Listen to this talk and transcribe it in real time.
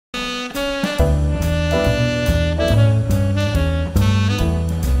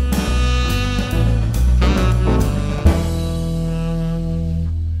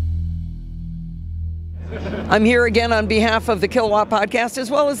I'm here again on behalf of the Kilowatt Podcast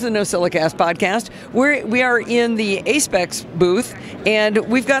as well as the NosillaCast podcast. We are in the AISPEX booth, and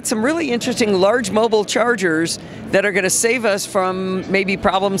we've got some really interesting large mobile chargers that are going to save us from maybe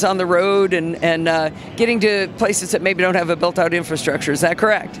problems on the road and getting to places that maybe don't have a built-out infrastructure. Is that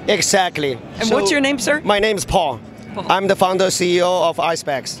correct? Exactly. And so, what's your name, sir? My name is Paul. I'm the founder CEO of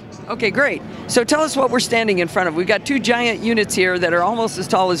AISPEX. Okay, great. So tell us what we're standing in front of. We've got two giant units here that are almost as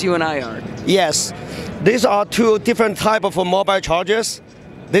tall as you and I are. Yes. These are two different types of mobile chargers.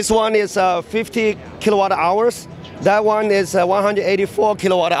 This one is 50 kilowatt hours. That one is 184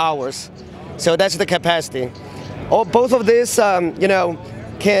 kilowatt hours. So that's the capacity. Both of these,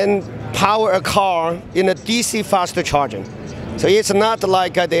 can power a car in a DC fast charging. So it's not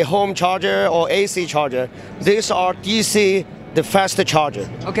like the home charger or AC charger. These are DC, the fast charger.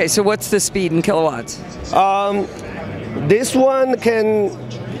 Okay, so what's the speed in kilowatts? This one can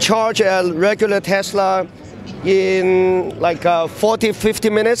charge a regular Tesla in like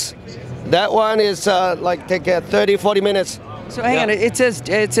 40-50 minutes. That one is take 30-40 minutes. So hang on, it says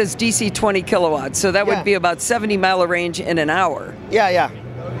DC 20 kilowatts, so that would be about 70 mile range in an hour. Yeah.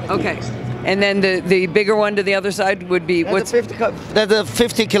 Okay. And then the bigger one to the other side would be that's a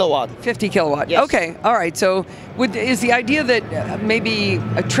 50 kilowatt. 50 kilowatt. Yes. Okay. All right. So is the idea that maybe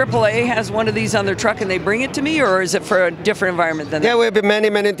a AAA has one of these on their truck and they bring it to me, or is it for a different environment than that? There will be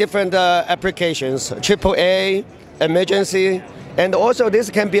many different applications. AAA, emergency, and also this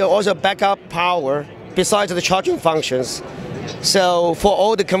can be also backup power besides the charging functions. So for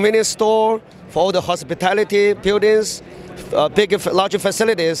all the convenience store, for all the hospitality buildings, larger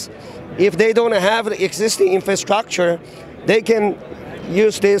facilities, if they don't have the existing infrastructure, they can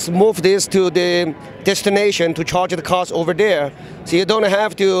move this to the destination to charge the cars over there. So you don't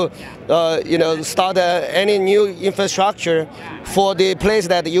have to, start any new infrastructure for the place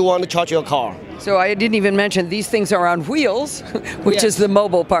that you want to charge your car. So I didn't even mention these things are on wheels, which is the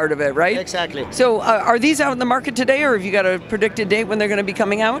mobile part of it, right? Exactly. So are these out in the market today, or have you got a predicted date when they're going to be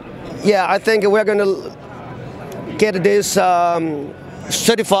coming out? Yeah, I think we're going to get this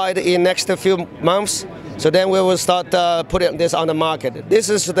certified in next few months. So then we will start putting this on the market. This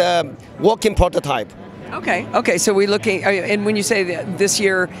is the working prototype. Okay. So we're looking, and when you say that this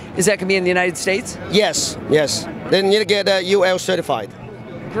year, is that going to be in the United States? Yes. Then you need to get UL certified.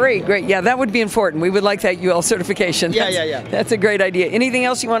 Great. Yeah, that would be important. We would like that UL certification. Yeah. That's a great idea. Anything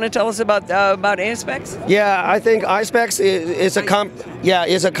else you want to tell us about AISPEX? Yeah, I think AISPEX is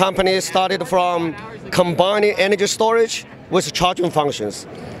a company started from combining energy storage with charging functions.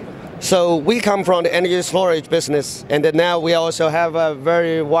 So we come from the energy storage business, and then now we also have a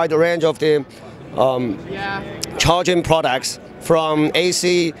very wide range of the charging products, from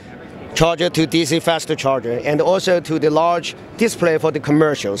AC charger to DC faster charger, and also to the large display for the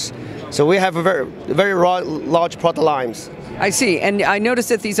commercials. So we have a very large product lines. I see, and I noticed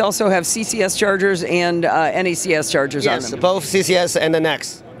that these also have CCS chargers and NACS chargers on them. Yes, both CCS and the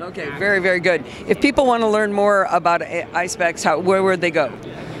NACS. Okay, very good. If people want to learn more about AISPEX, where would they go?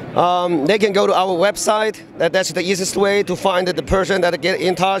 They can go to our website. That's the easiest way to find the person that get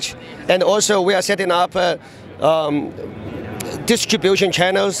in touch. And also we are setting up distribution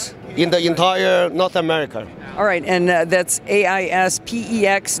channels in the entire North America. All right, and that's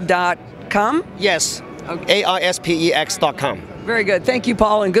AISPEX.com? Yes, okay. AISPEX.com. Very good. Thank you,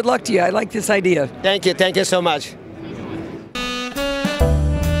 Paul, and good luck to you. I like this idea. Thank you so much.